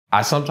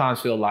I sometimes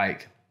feel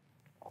like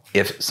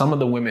if some of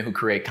the women who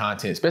create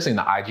content, especially in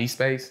the IG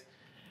space,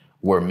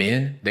 were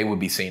men, they would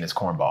be seen as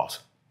cornballs.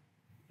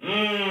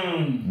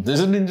 I'm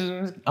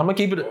gonna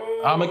keep it a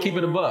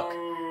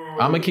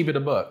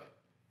buck.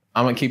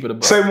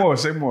 Say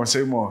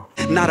more.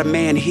 Not a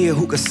man here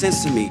who could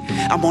censor me.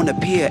 I'm on the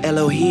pier,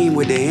 Elohim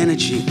with the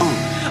energy.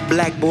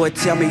 Black boy,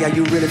 tell me how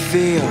you really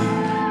feel.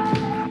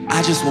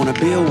 I just wanna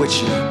build with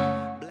you.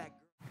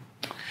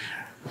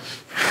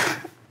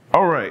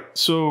 All right,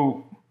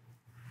 so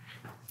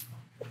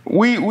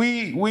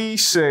we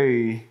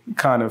say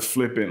kind of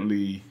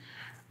flippantly,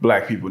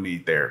 Black people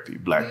need therapy.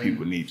 Black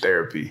people need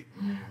therapy.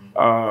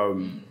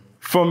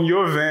 From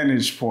your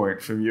vantage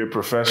point, from your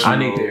professional, I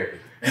need therapy.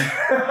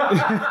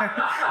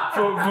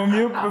 from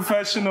your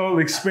professional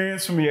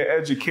experience, from your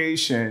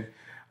education,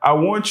 I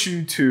want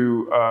you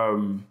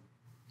to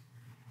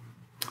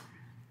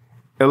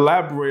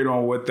elaborate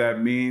on what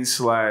that means,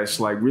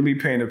 like really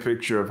paint a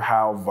picture of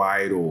how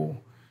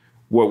vital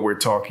what we're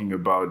talking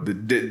about,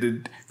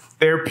 the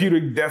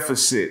therapeutic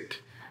deficit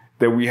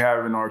that we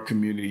have in our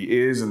community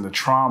is, and the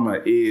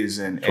trauma is,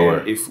 and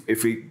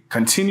if it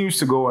continues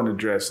to go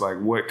unaddressed, like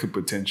what could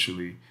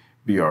potentially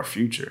be our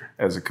future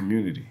as a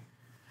community?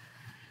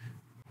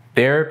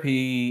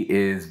 Therapy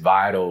is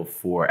vital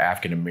for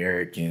African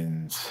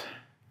Americans,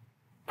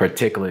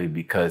 particularly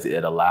because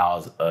it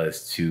allows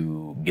us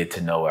to get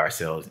to know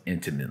ourselves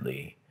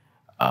intimately,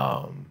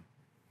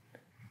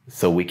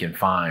 so we can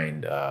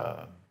find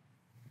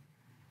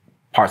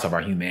parts of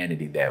our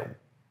humanity that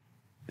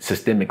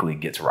systemically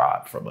gets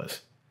robbed from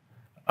us.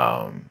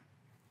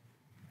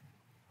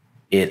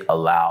 It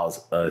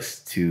allows us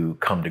to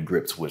come to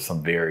grips with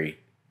some very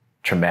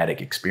traumatic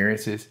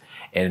experiences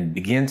and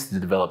begins to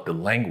develop the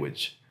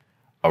language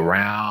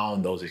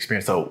around those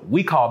experiences. So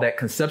we call that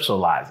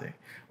conceptualizing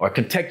or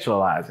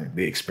contextualizing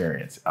the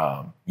experience.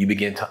 You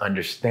begin to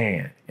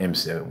understand, and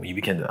so when you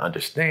begin to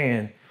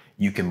understand,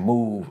 you can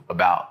move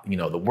about,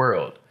 the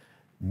world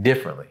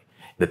differently.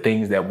 The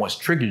things that once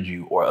triggered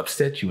you or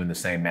upset you in the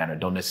same manner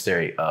don't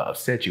necessarily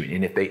upset you.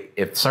 And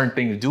if certain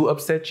things do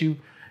upset you,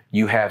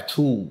 you have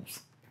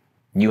tools.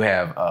 You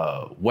have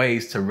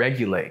ways to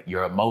regulate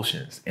your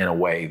emotions in a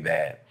way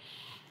that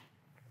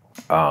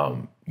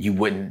you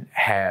wouldn't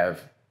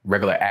have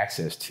regular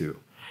access to.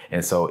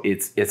 And so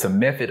it's a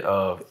method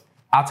of,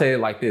 I'll tell you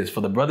like this,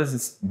 for the brothers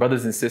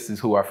and sisters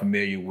who are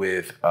familiar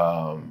with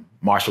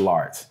martial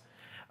arts,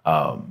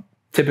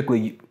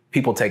 typically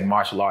people take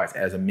martial arts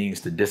as a means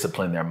to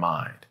discipline their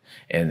mind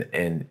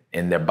and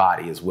their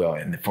body as well,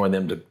 and for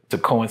them to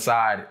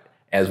coincide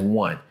as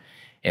one.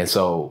 And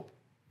so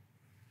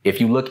if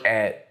you look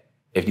at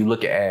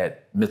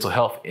mental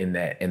health in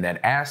that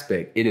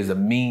aspect, it is a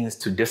means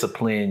to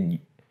discipline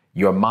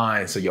your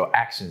mind so your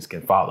actions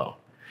can follow.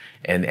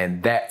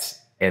 And that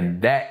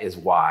is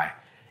why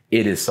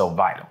it is so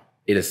vital.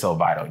 It is so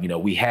vital.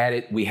 We had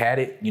it,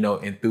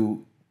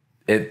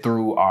 and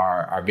through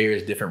our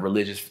various different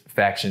religious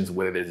factions,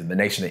 whether it's the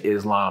Nation of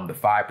Islam, the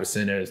Five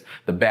Percenters,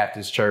 the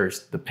Baptist Church,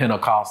 the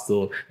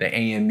Pentecostal, the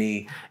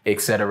AME, et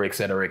cetera, et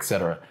cetera, et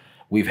cetera.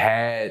 We've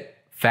had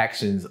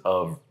factions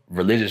of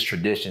religious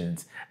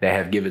traditions that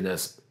have given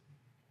us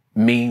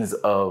means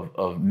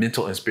of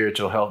mental and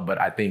spiritual health. But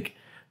I think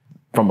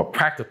from a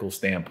practical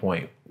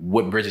standpoint,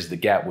 what bridges the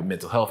gap with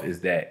mental health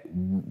is that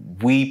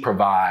we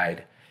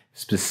provide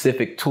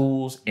specific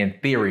tools and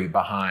theory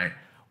behind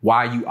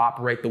why you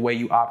operate the way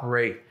you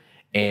operate,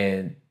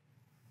 and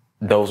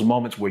those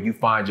moments where you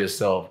find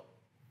yourself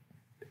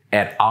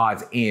at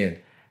odds in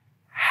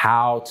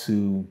how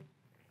to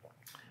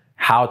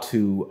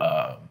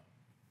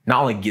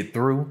not only get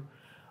through,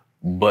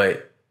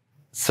 but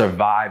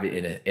survive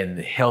it in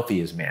the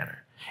healthiest manner.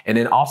 And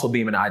then also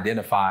being able to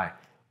identify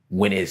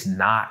when it's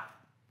not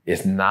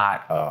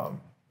a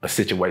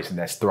situation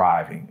that's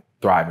thriving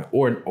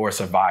or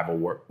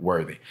survival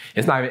worthy.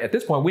 It's not even, at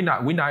this point, we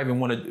not even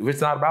want to,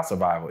 it's not about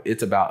survival.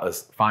 It's about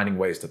us finding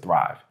ways to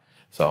thrive.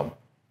 So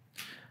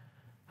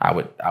I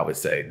would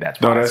say that's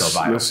why it's so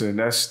vital. Listen,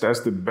 that's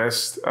the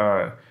best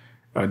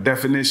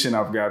definition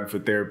I've gotten for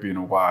therapy in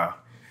a while.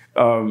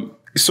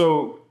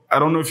 So I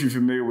don't know if you're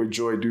familiar with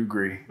Joy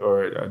Dugry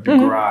or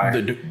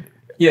Dugry.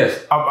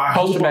 Yes,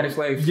 post-traumatic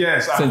slave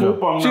Yes, syndrome. I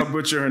hope I'm not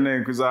butchering her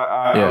name because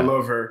I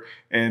love her,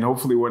 and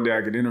hopefully one day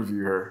I could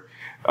interview her.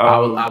 I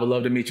would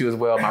love to meet you as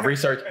well. My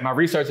research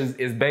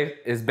is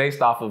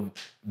based off her.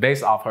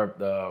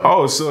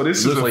 So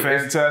this is a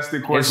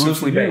fantastic question.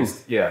 It's loosely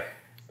based. Yeah.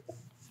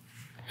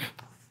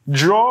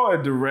 Draw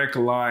a direct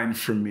line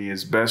for me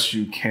as best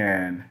you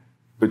can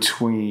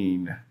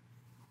between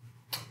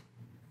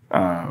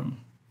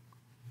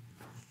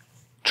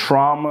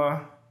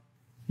trauma,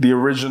 the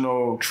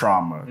original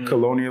trauma,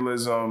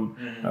 colonialism,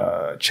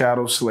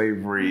 chattel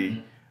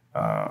slavery,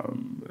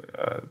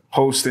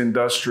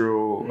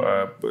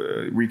 post-industrial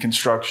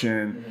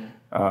Reconstruction,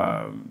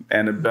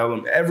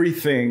 antebellum,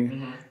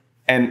 everything,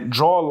 and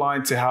draw a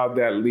line to how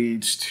that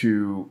leads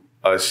to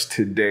us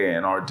today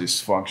and our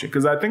dysfunction.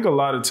 Because I think a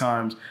lot of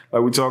times,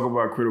 like we talk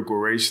about critical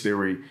race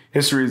theory,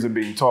 history isn't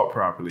being taught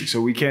properly.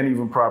 So we can't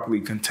even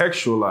properly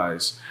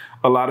contextualize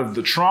a lot of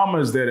the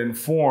traumas that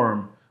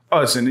inform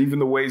us and even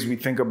the ways we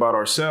think about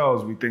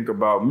ourselves, we think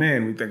about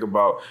men, we think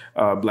about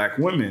Black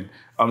women.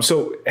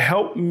 So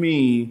help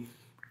me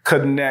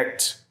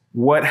connect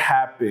what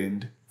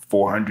happened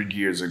 400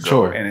 years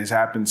ago and has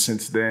happened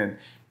since then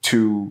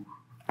to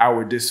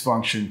our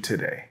dysfunction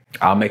today.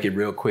 I'll make it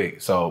real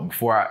quick. So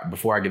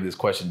before I give this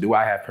question, do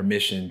I have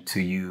permission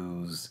to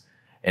use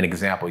an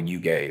example you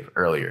gave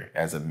earlier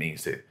as a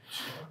means to?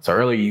 So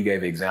earlier you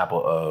gave an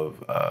example of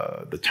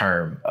the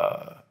term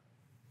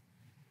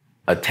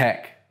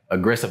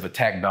aggressive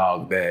attack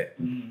dog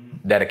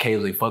that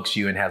occasionally fucks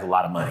you and has a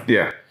lot of money.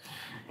 Yeah.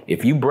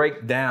 If you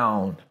break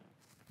down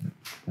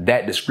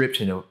that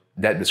description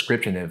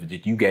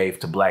that you gave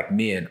to Black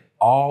men,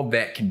 all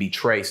that can be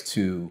traced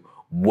to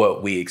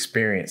what we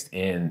experienced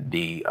in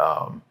the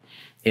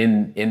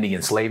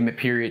enslavement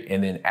period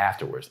and then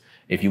afterwards.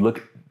 If you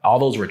look, all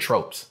those were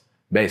tropes,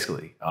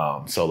 basically.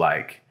 So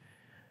like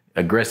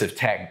aggressive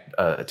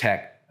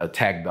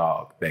attack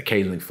dog that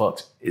occasionally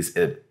fucks is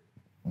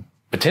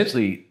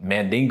potentially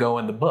Mandingo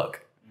in the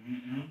book.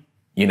 Mm-hmm.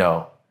 You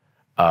know,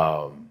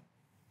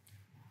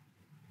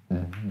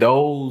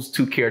 those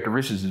two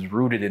characteristics is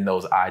rooted in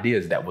those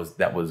ideas that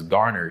was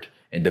garnered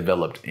and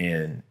developed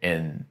in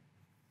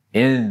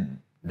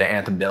the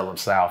antebellum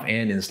South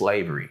and in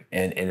slavery,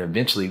 and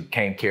eventually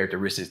became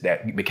characteristics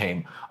that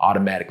became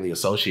automatically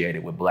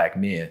associated with Black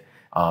men,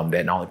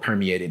 that not only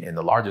permeated in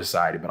the larger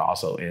society but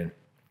also in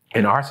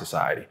our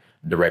society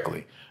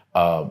directly.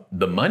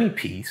 The money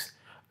piece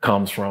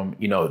comes from,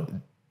 you know,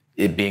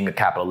 it being a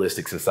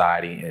capitalistic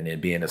society and it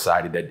being a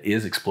society that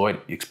is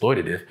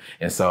exploitative,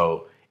 and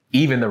so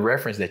even the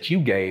reference that you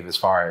gave as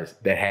far as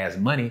that has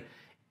money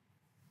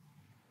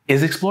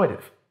is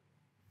exploitive.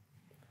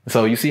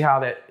 So you see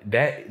how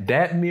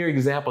that mere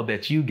example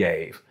that you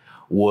gave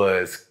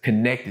was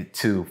connected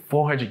to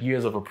 400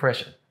 years of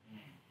oppression.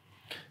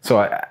 So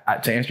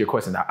to answer your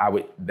question, I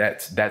would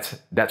that's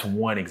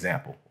one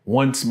example,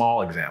 one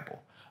small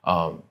example.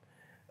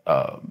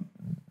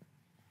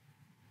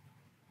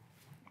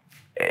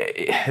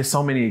 It's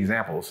so many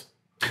examples.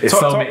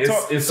 Talk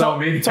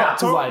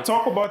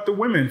about the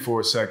women for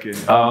a second,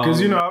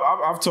 because you know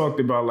I've talked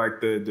about like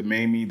the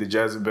Mamie, the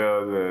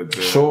Jezebel,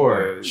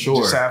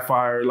 the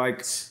Sapphire,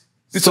 like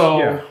so.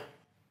 Yeah.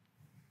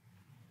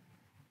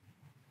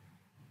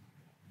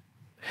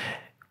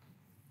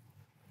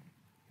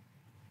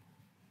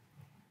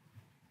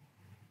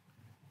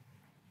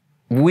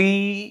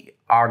 We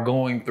are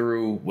going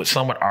through what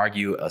some would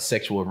argue a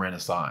sexual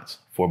renaissance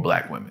for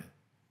Black women.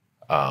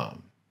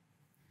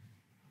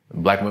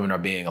 Black women are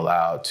being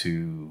allowed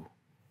to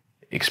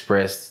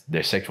express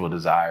their sexual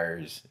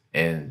desires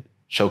and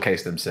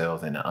showcase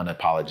themselves in an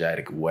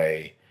unapologetic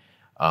way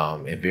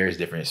in various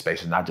different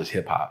spaces, not just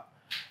hip hop,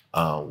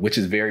 which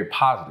is very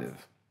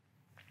positive.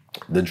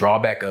 The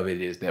drawback of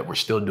it is that we're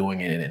still doing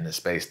it in a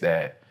space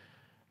that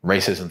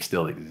racism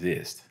still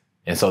exists.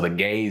 And so the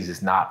gaze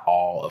is not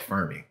all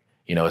affirming.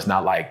 You know, it's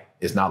not like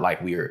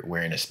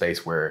we're in a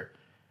space where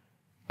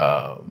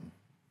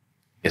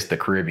it's the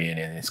Caribbean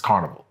and it's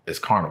carnival. It's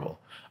carnival.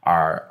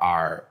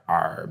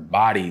 Our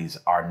bodies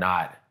are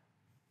not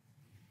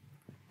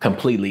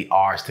completely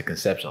ours to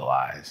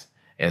conceptualize.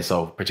 And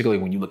so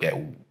particularly when you look at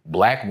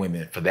Black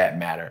women for that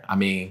matter, I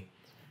mean,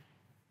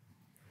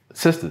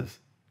 sisters,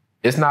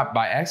 it's not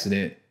by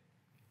accident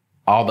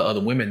all the other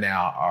women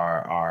now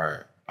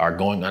are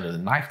going under the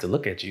knife to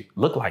look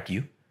like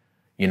you,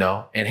 you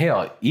know? And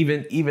hell,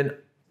 even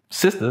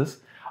sisters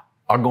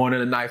are going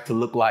under the knife to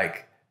look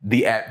like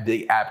the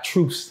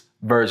abstruse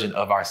version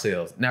of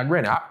ourselves. Now,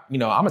 granted,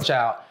 I'm a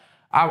child.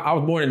 I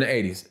was born in the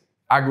 80s.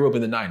 I grew up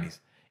in the 90s,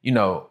 you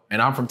know,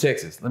 and I'm from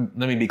Texas. Let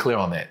me be clear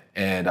on that.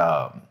 And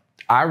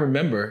I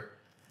remember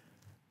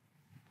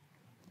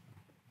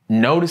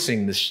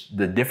noticing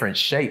the different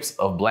shapes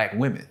of Black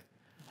women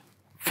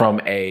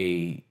from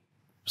a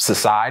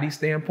society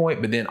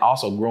standpoint, but then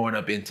also growing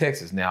up in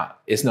Texas. Now,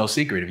 it's no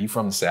secret if you're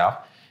from the South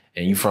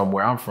and you from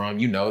where I'm from,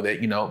 you know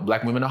that, you know,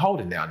 Black women are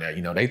holding down there,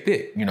 you know, they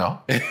thick, you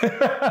know.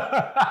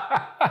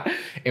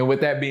 And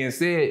with that being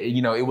said,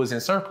 you know, it was in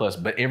surplus,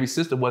 but every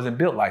sister wasn't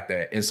built like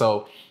that. And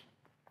so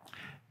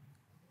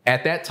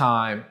at that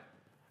time,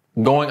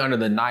 going under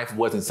the knife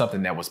wasn't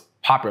something that was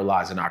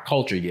popularized in our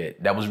culture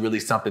yet. That was really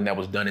something that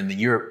was done in the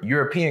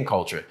European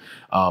culture.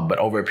 But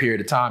over a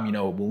period of time, you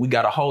know, when we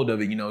got a hold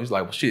of it, you know, it's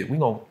like, well, shit, we're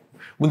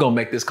gonna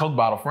make this Coke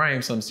bottle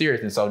frame something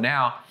serious. And so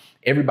now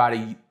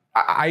everybody,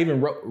 I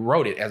even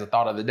wrote it as a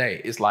thought of the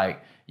day. It's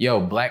like, yo,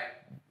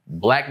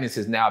 blackness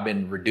has now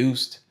been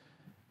reduced.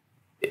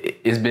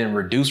 It's been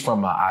reduced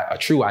from a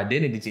true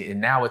identity,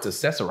 and now it's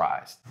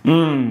accessorized.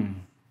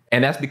 And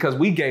that's because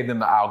we gave them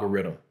the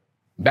algorithm.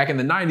 Back in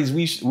the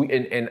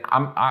 90s,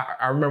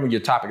 I remember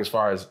your topic as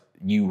far as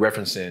you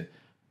referencing,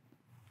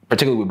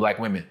 particularly with Black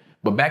women.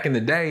 But back in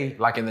the day,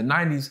 like in the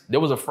 90s,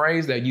 there was a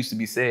phrase that used to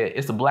be said,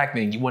 it's a Black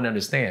thing you wouldn't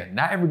understand.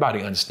 Not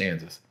everybody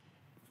understands us.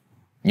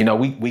 You know,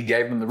 we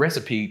gave them the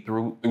recipe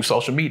through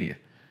social media.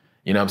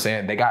 You know what I'm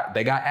saying? They got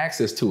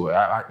access to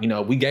it. You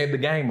know, we gave the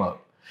game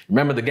up.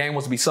 Remember, the game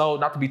was to be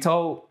sold, not to be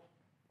told.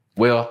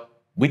 Well,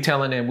 We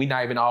telling and we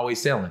not even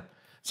always selling.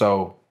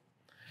 So,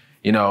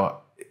 you know,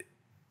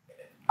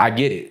 I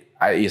get it.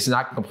 It's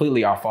not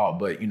completely our fault,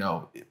 but you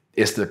know,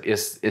 it's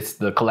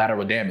the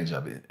collateral damage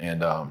of it.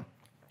 And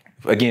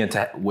again,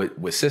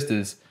 with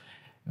sisters,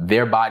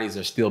 their bodies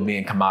are still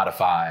being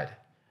commodified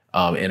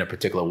in a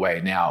particular way.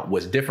 Now,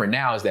 what's different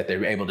now is that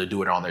they're able to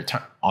do it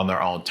on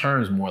their own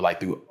terms, more like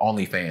through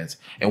OnlyFans,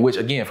 and which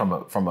again,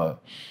 from a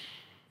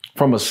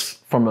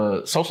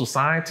social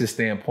scientist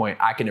standpoint,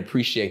 I can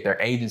appreciate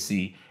their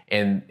agency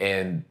and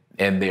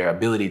their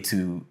ability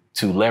to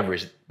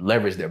leverage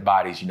their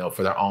bodies, you know,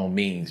 for their own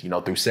means, you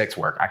know, through sex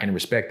work. I can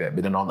respect that.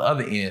 But then on the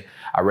other end,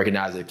 I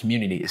recognize that the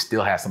community, it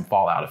still has some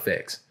fallout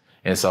effects.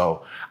 And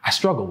so I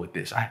struggle with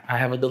this. I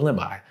have a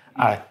dilemma.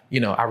 I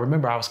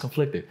remember I was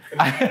conflicted.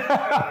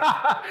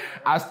 I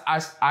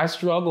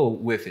struggle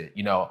with it.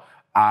 You know,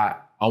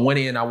 on one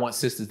end, I want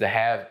sisters to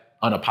have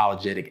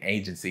unapologetic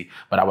agency,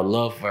 but I would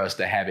love for us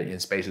to have it in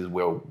spaces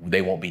where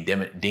they won't be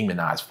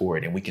demonized for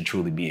it, and we can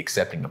truly be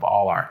accepting of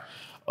all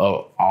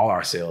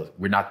ourselves.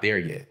 We're not there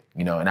yet,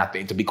 you know. And I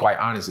think, to be quite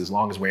honest, as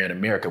long as we're in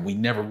America, we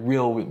never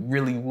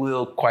really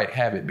will quite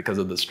have it because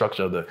of the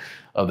structure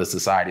of the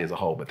society as a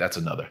whole. But that's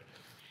another.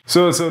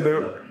 So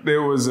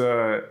there was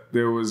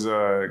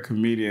a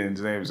comedian.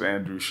 His name is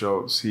Andrew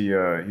Schultz. He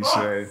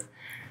said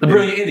the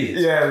Brilliant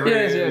Idiots.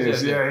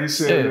 Yeah. He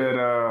said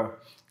that.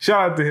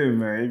 Shout out to him,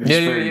 man.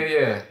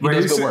 Yeah. He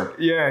does good work.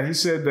 Yeah, he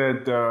said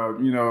that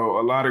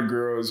a lot of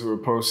girls who are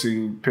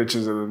posting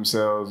pictures of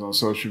themselves on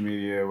social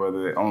media,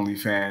 whether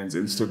OnlyFans,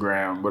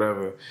 Instagram,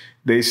 whatever,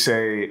 they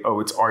say, "Oh,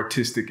 it's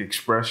artistic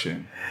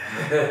expression,"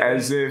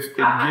 as if it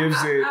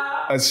gives it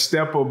a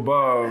step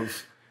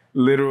above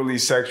literally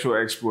sexual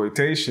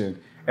exploitation.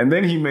 And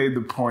then he made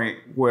the point,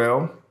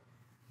 well,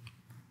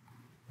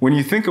 when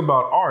you think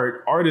about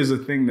art is a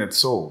thing that's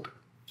sold.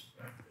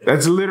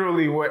 That's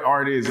literally what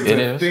art is. It's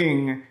a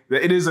thing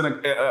that it isn't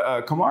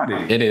a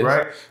commodity. It is.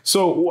 Right?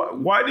 So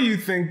why do you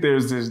think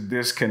there's this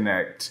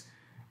disconnect?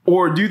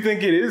 Or do you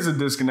think it is a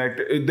disconnect?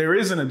 There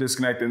isn't a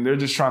disconnect and they're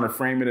just trying to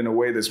frame it in a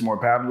way that's more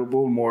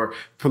palatable, more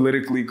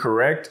politically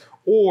correct?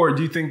 Or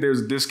do you think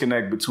there's a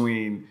disconnect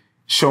between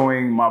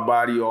showing my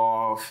body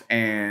off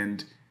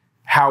and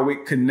how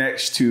it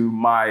connects to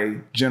my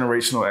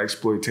generational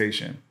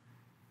exploitation?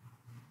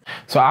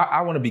 So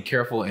I want to be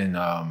careful in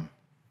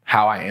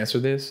how I answer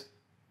this.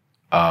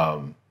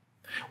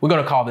 We're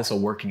going to call this a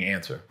working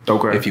answer,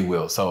 okay, if you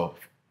will. So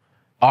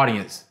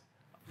audience,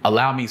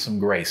 allow me some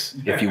grace,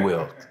 if you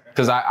will,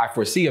 because I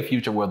foresee a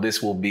future where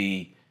this will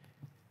be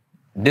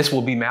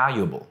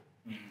malleable.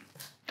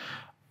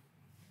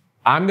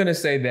 I'm going to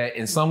say that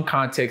in some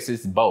contexts,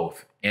 it's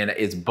both. And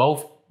it's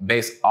both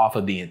based off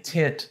of the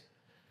intent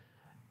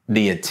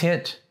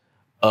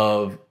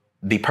of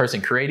the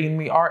person creating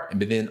the art,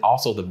 but then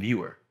also the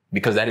viewer,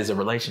 because that is a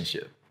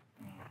relationship.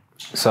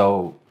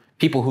 So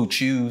people who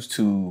choose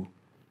to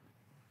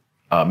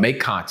make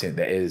content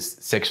that is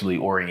sexually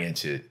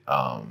oriented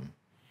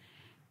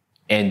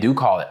and do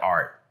call it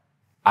art,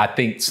 I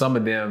think some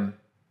of them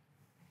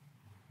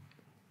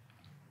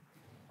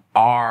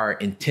are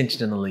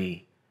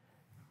intentionally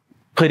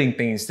putting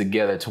things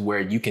together to where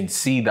you can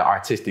see the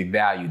artistic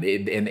value.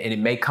 And it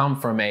may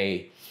come from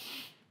a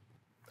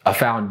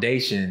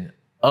foundation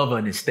of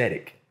an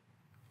aesthetic,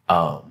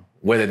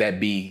 whether that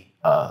be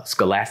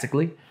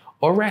scholastically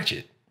or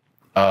ratchet.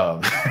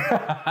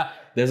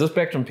 There's a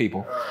spectrum,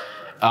 people.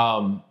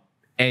 And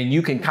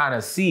you can kind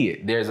of see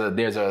it. There's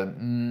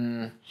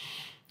an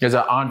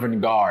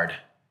avant-garde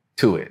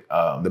to it.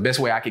 The best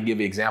way I could give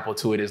an example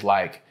to it is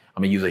like,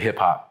 I'm gonna use a hip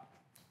hop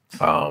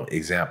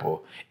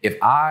example. If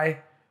I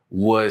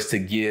was to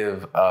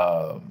give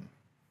an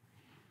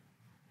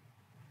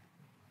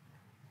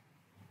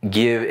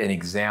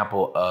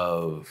example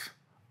of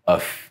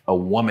a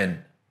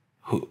woman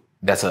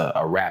that's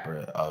a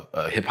rapper,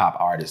 a hip hop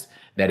artist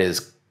that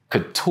is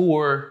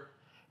contour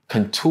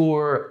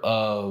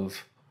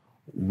of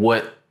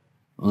what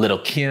Lil'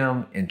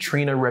 Kim and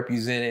Trina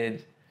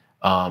represented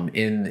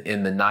in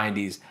the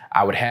 90s,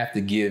 I would have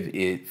to give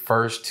it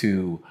first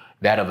to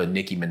that of a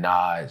Nicki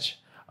Minaj,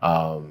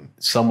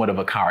 somewhat of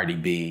a Cardi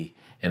B,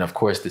 and of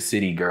course the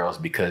City Girls,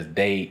 because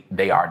they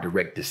are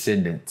direct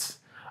descendants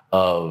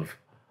of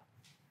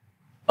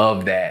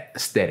that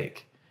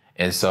aesthetic.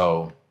 And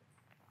so,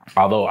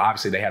 although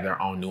obviously they have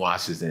their own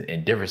nuances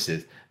and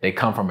differences, they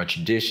come from a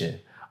tradition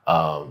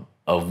of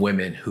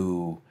women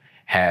who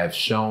have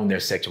shown their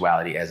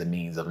sexuality as a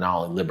means of not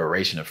only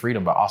liberation of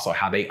freedom, but also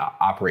how they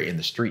operate in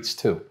the streets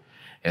too.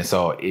 And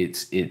so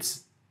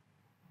it's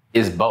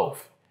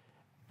both.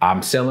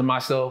 I'm selling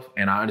myself,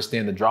 and I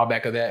understand the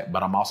drawback of that,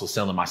 but I'm also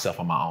selling myself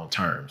on my own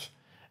terms.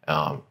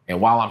 And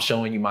while I'm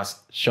showing you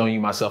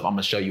myself, I'm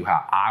gonna show you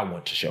how I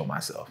want to show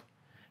myself.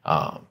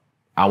 I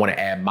want to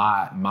add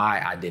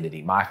my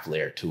identity, my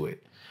flair to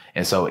it.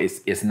 And so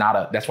it's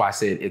not that's why I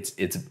said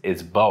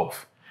it's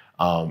both.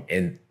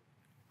 And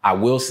I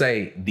will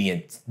say the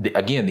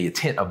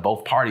intent of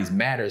both parties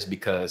matters,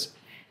 because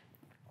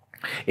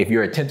if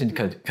you're attempting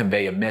to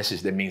convey a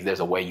message, that means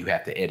there's a way you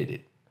have to edit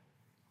it.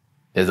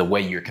 There's a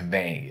way you're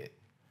conveying it.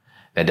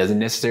 That doesn't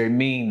necessarily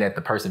mean that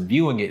the person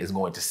viewing it is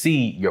going to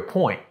see your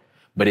point,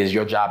 but it's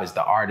your job as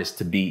the artist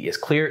to be as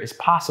clear as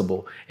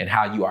possible in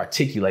how you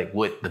articulate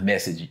what the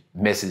message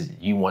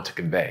you want to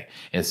convey.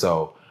 And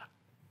so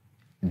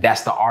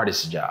that's the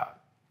artist's job.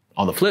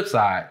 On the flip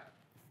side,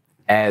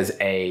 as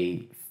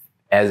a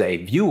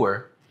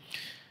viewer,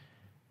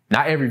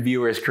 not every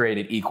viewer is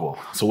created equal.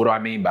 So what do I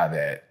mean by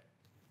that?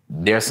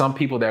 There are some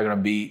people that are going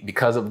to be,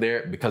 because of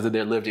their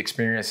lived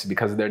experience,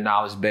 because of their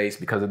knowledge base,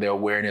 because of their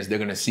awareness, they're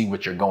going to see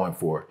what you're going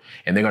for,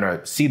 and they're going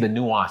to see the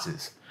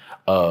nuances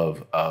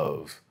of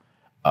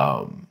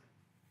how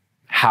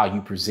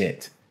you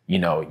present,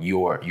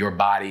 your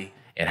body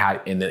and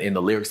how in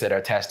the lyrics that are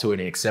attached to it,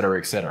 and et cetera,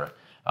 et cetera.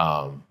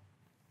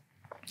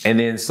 And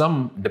then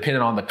some,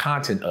 depending on the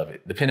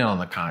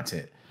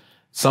content,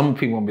 some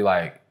people will be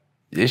like,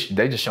 they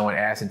just showing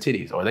ass and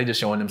titties, or they just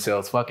showing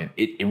themselves fucking.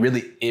 It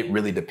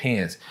really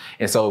depends.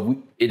 And so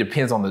it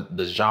depends on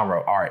the genre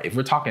of art. If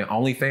we're talking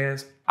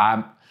OnlyFans,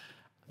 I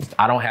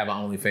don't have an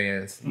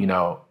OnlyFans,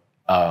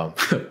 I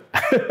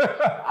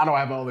don't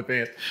have an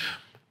OnlyFans.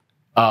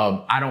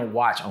 I don't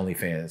watch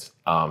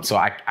OnlyFans. So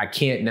I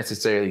can't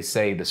necessarily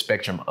say the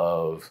spectrum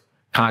of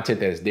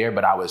content that's there,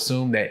 but I would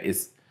assume that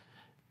it's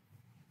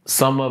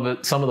some of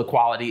the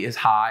quality is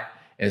high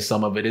and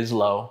some of it is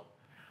low.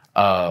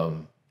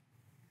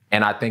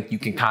 And I think you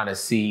can kind of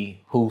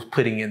see who's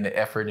putting in the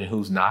effort and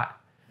who's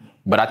not.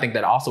 But I think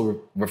that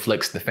also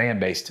reflects the fan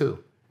base too.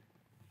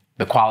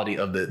 The quality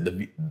of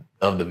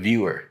the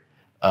viewer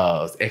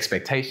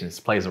expectations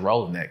plays a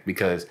role in that,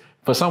 because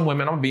for some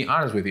women, I'm gonna be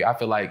honest with you, I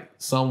feel like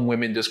some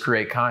women just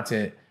create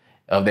content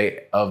of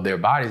their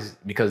bodies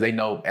because they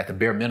know at the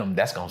bare minimum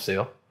that's gonna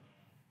sell.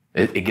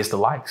 It gets the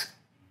likes.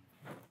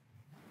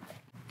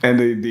 And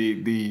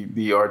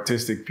the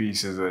artistic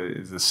piece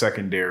is a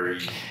secondary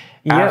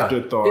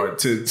afterthought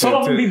to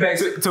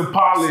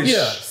polish,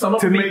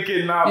 to make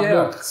it not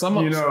look. Some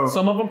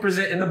of them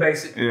present in the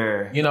basic.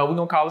 Yeah. We're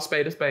gonna call a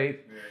spade a spade.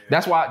 Yeah.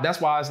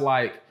 That's why it's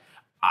like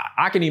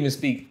I can even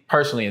speak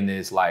personally in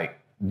this. Like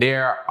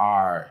there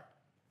are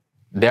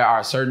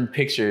certain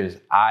pictures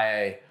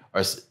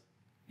there's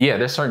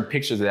certain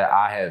pictures that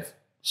I have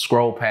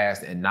scrolled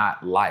past and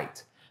not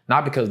liked.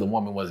 Not because the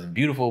woman wasn't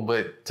beautiful,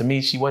 but to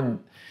me she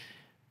wasn't.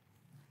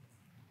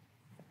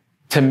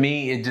 To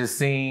me, it just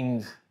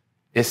seems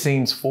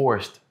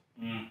forced.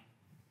 Mm.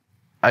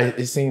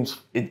 It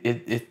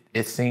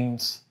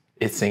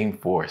seemed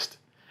forced,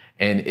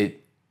 and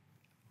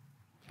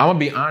I'm gonna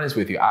be honest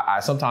with you.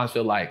 I sometimes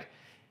feel like,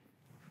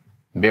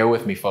 bear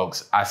with me,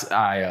 folks. I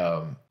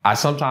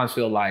sometimes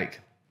feel like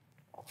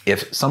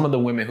if some of the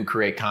women who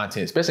create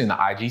content, especially in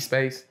the IG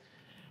space,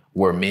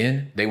 were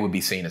men, they would be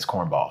seen as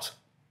cornballs.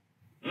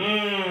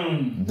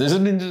 I'm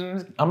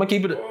gonna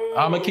keep it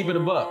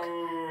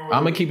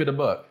a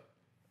buck.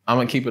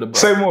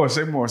 Say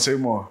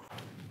more.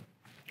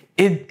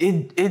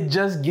 It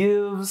just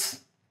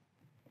gives.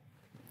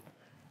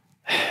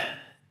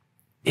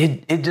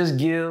 It just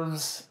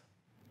gives.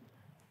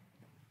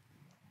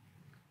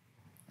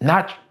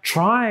 Not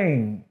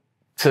trying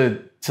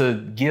to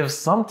give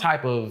some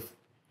type of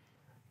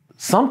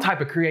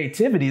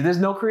creativity. There's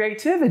no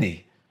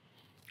creativity.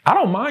 I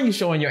don't mind you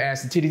showing your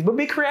ass and titties, but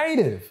be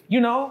creative.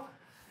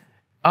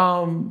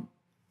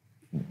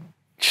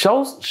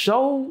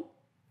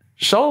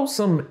 Show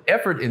some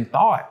effort and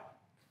thought,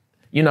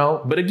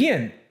 but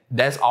again,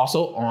 that's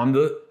also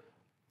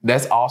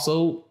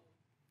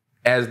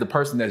as the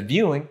person that's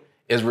viewing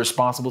is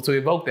responsible to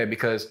evoke that,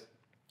 because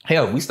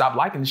hell, if we stop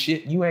liking the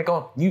shit, you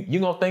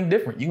gonna think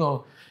different.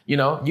 You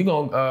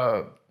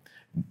gonna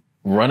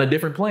run a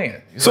different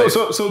plan. So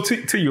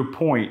to your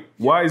point,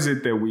 why is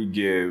it that we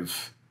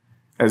give,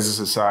 as a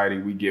society,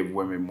 we give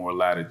women more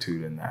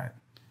latitude in that?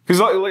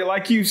 Because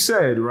like you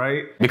said,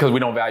 right? Because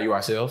we don't value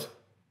ourselves.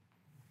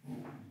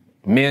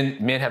 Men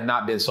have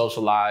not been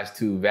socialized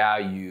to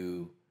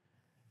value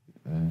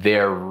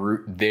their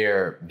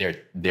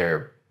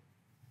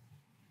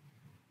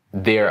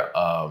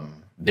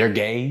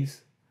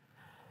gaze,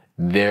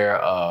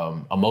 their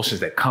emotions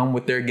that come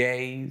with their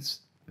gaze,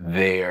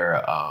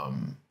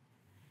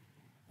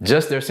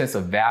 just their sense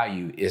of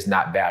value is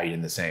not valued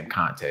in the same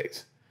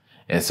context.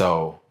 And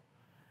so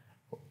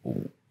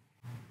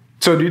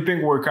do you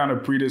think we're kind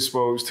of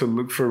predisposed to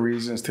look for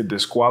reasons to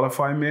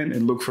disqualify men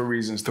and look for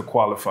reasons to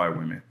qualify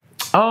women?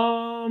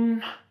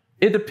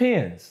 It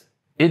depends.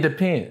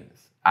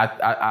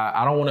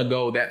 I don't want to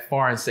go that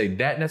far and say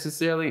that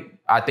necessarily.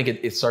 I think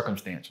it's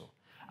circumstantial.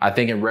 I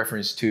think in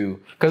reference to,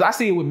 because I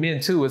see it with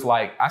men too. It's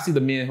like, I see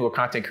the men who are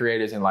content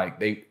creators and like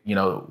they,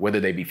 whether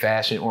they be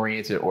fashion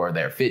oriented or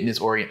they're fitness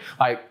oriented,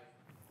 like,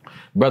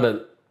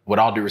 brother, with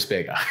all due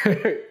respect,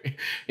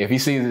 if he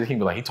sees it, he'd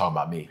be like, he talking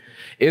about me.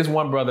 It's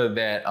one brother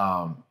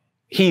that,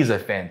 he's a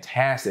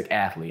fantastic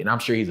athlete and I'm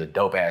sure he's a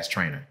dope ass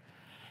trainer.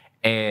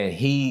 And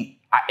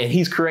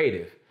he's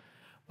creative,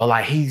 but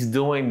like he's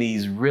doing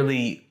these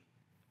really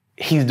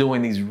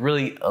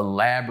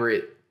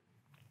elaborate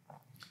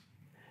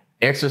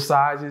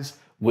exercises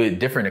with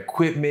different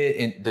equipment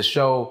and to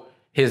show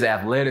his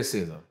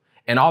athleticism.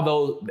 And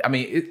although, I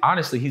mean,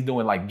 honestly, he's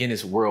doing like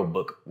Guinness World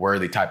Book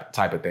worthy type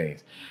of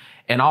things.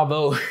 And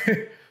although,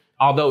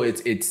 although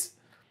it's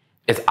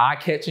eye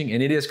catching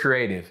and it is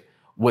creative,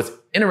 what's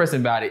interesting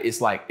about it is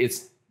like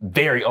it's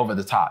very over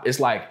the top. It's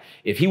like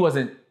if he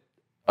wasn't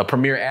a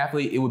premier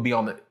athlete, it would be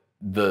on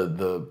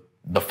the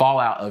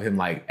fallout of him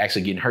like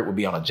actually getting hurt would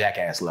be on a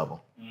jackass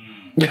level.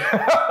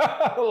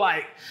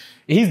 Like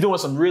he's doing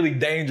some really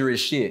dangerous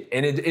shit,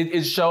 and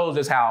it shows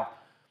us how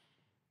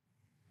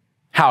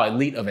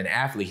elite of an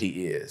athlete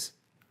he is.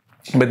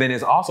 But then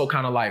it's also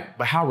kind of like,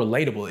 but how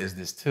relatable is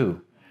this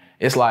too?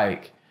 It's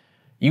like,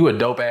 you a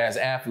dope ass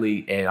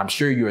athlete and I'm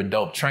sure you're a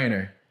dope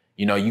trainer.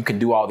 You know, you can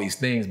do all these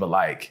things, but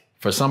like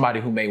for somebody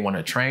who may want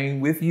to train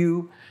with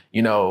you,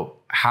 you know,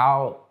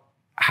 how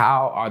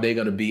are they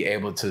going to be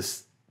able to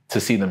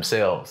see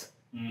themselves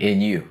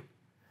in you?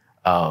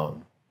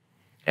 And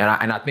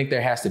I think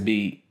there has to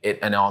be,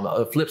 and on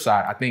the flip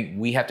side, I think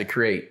we have to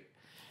create,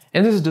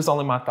 and this is just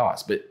only my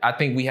thoughts, but I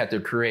think we have to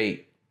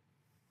create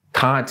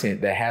content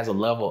that has a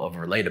level of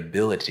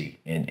relatability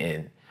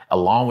and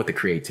along with the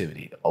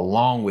creativity,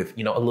 along with,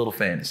 you know, a little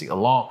fantasy,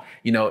 along,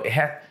 you know, it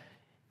has,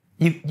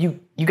 you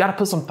got to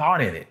put some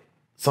thought in it,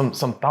 some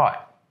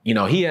thought. You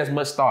know, he has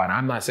much thought, and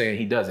I'm not saying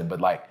he doesn't,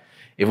 but like,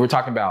 if we're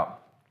talking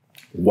about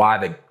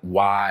why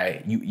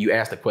you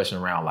asked the question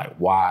around like,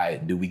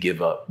 why do we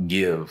give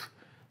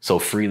so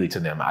freely to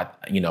them?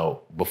 You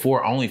know,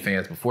 before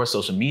OnlyFans, before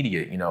social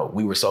media, you know,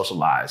 we were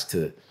socialized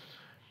to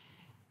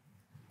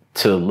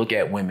look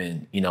at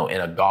women, you know,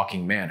 in a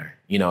gawking manner,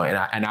 you know,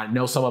 and I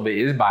know some of it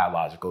is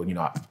biological, you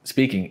know,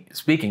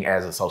 speaking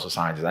as a social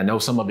scientist, I know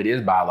some of it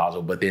is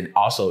biological, but then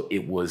also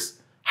it was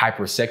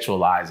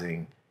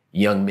hypersexualizing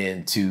young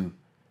men to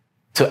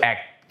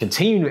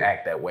continue to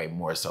act that way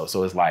more so.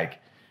 So it's like,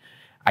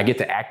 I get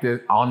to act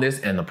on this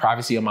in the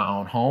privacy of my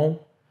own home,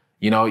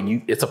 you know,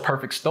 it's a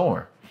perfect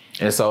storm.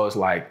 And so it's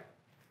like,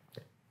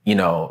 you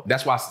know,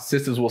 that's why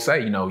sisters will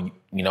say, you know,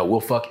 we'll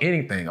fuck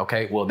anything.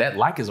 Okay, well, that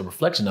like is a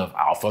reflection of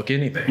I'll fuck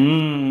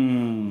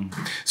anything.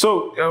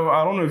 So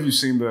I don't know if you've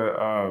seen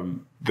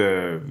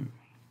the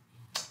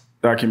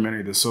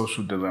documentary, The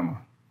Social Dilemma.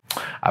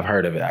 I've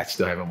heard of it. I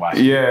still haven't watched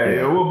it.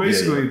 Yeah. Well,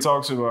 basically, it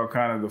talks about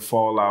kind of the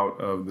fallout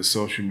of the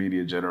social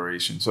media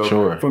generation.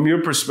 So, from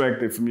your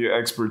perspective, from your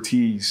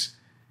expertise,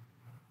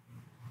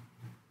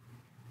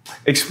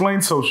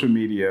 explain social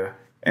media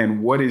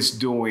and what it's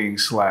doing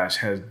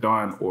 / has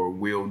done or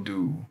will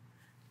do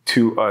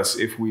to us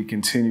if we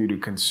continue to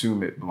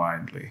consume it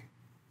blindly.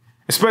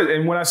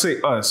 And when I say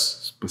us,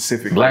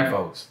 specifically Black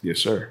folks. Yes,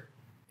 sir.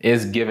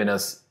 It's given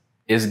us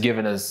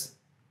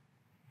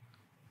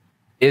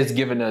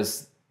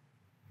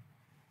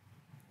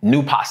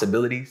new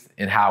possibilities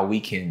in how we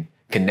can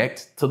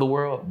connect to the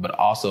world, but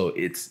also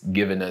it's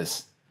given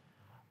us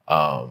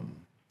the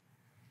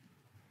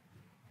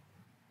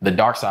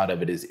dark side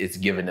of it is it's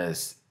given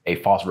us a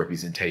false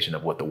representation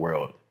of what the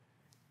world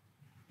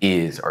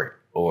is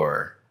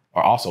or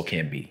also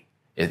can be.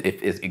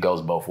 It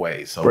goes both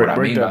ways. So what I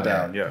mean by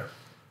that,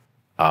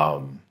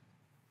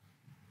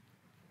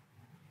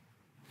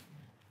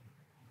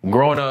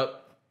 growing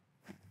up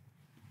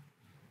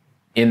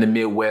in the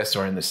Midwest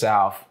or in the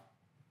South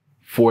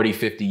 40,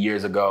 50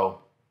 years ago,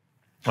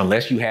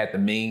 unless you had the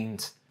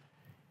means,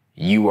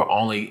 you were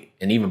only,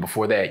 and even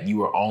before that, you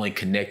were only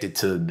connected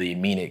to the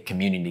immediate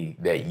community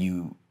that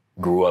you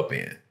grew up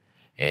in.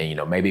 And, you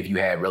know, maybe if you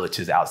had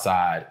relatives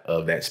outside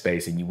of that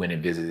space and you went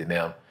and visited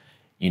them,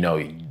 you know,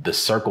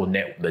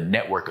 the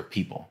network of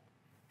people,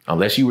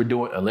 unless you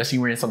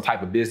were in some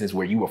type of business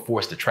where you were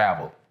forced to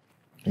travel,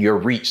 your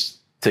reach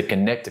to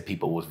connect to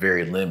people was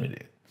very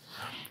limited.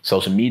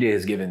 Social media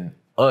has given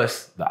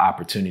us the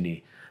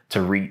opportunity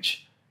to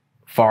reach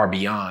far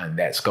beyond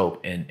that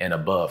scope and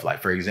above. Like,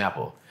 for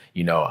example,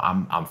 you know,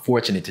 I'm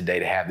fortunate today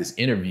to have this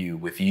interview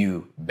with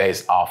you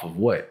based off of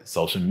what?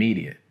 Social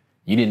media.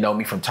 You didn't know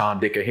me from Tom,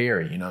 Dick, or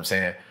Harry, you know what I'm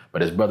saying?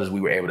 But as brothers, we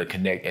were able to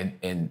connect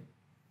and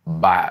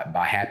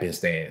by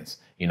happenstance,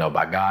 you know,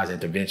 by God's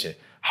intervention,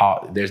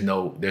 there's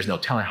no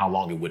telling how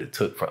long it would have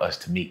took for us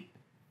to meet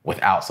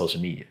without social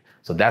media.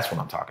 So that's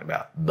what I'm talking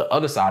about. The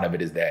other side of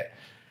it is that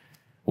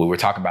we were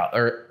talking about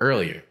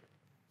earlier.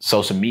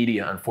 Social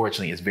media,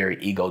 unfortunately, is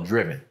very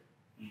ego-driven.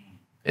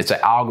 It's an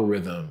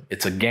algorithm.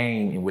 It's a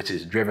game in which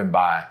is driven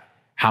by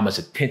how much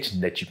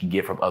attention that you can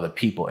get from other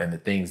people and the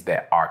things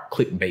that are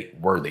clickbait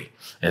worthy.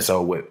 And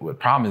so what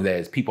problem is that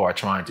is people are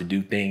trying to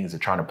do things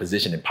and trying to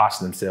position and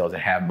posture themselves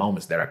and have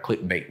moments that are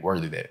clickbait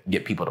worthy that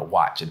get people to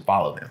watch and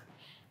follow them.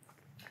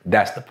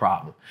 That's the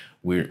problem.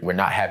 We're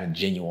not having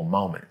genuine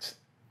moments.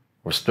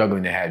 We're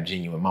struggling to have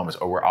genuine moments,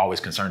 or we're always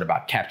concerned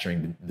about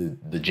capturing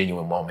the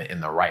genuine moment in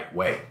the right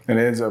way. And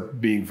it ends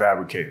up being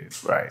fabricated.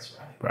 Right.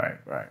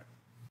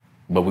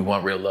 But we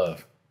want real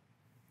love.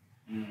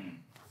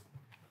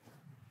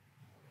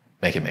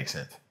 Make it make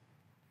sense.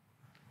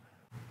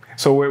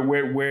 So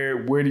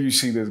where do you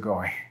see this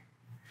going?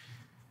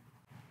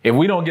 If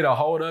we don't get a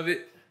hold of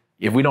it,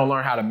 if we don't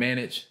learn how to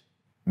manage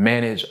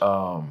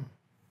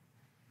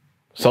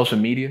social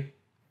media,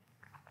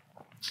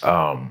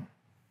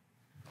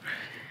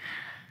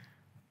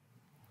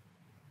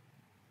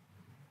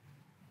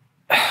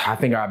 I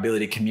think our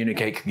ability to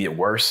communicate could get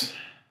worse.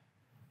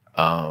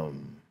 I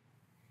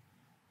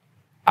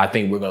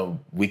think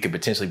we could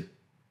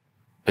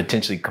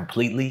potentially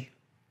completely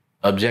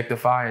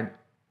objectify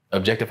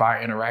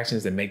our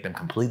interactions and make them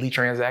completely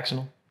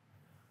transactional.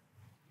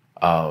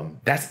 And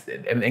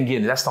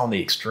again, that's on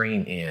the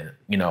extreme end.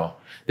 You know,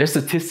 there's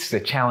statistics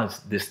that challenge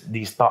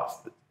these thoughts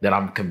that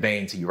I'm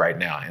conveying to you right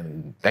now,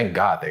 and thank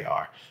God they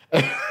are.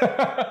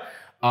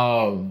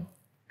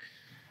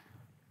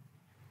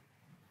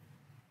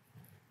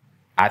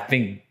 I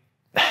think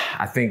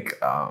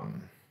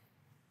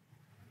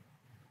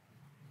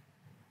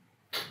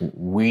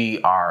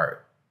we are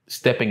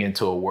stepping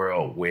into a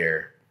world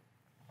where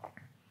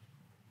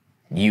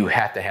you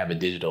have to have a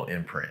digital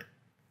imprint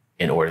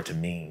in order to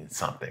mean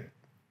something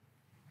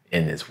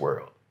in this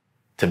world,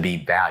 to be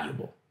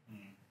valuable.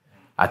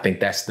 I think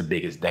that's the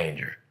biggest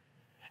danger,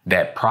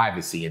 that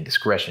privacy and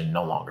discretion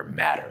no longer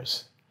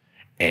matters.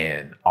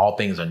 And all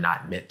things are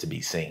not meant to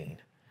be seen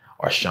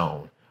or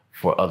shown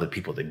for other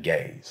people to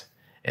gaze.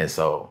 And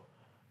so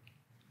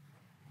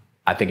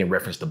I think in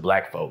reference to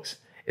Black folks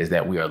is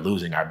that we are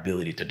losing our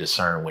ability to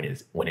discern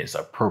when it's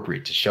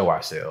appropriate to show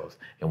ourselves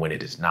and when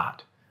it is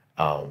not.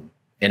 And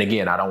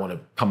again, I don't want to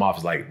come off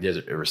as like there's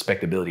a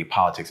respectability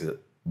politics,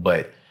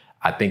 but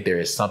I think there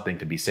is something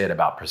to be said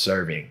about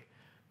preserving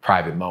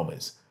private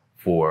moments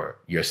for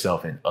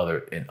yourself and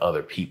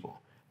other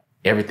people.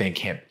 Everything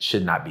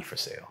should not be for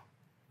sale.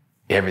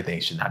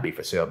 Everything should not be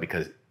for sale,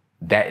 because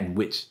that in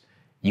which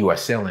you are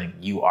selling,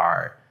 you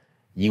are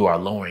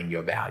lowering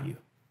your value.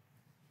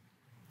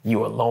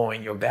 You are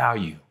lowering your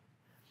value.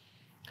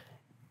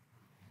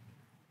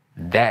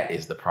 That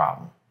is the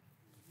problem.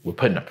 We're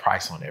putting a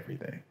price on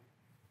everything.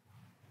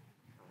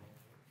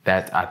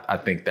 I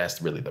think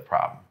that's really the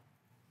problem.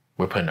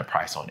 We're putting a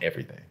price on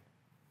everything.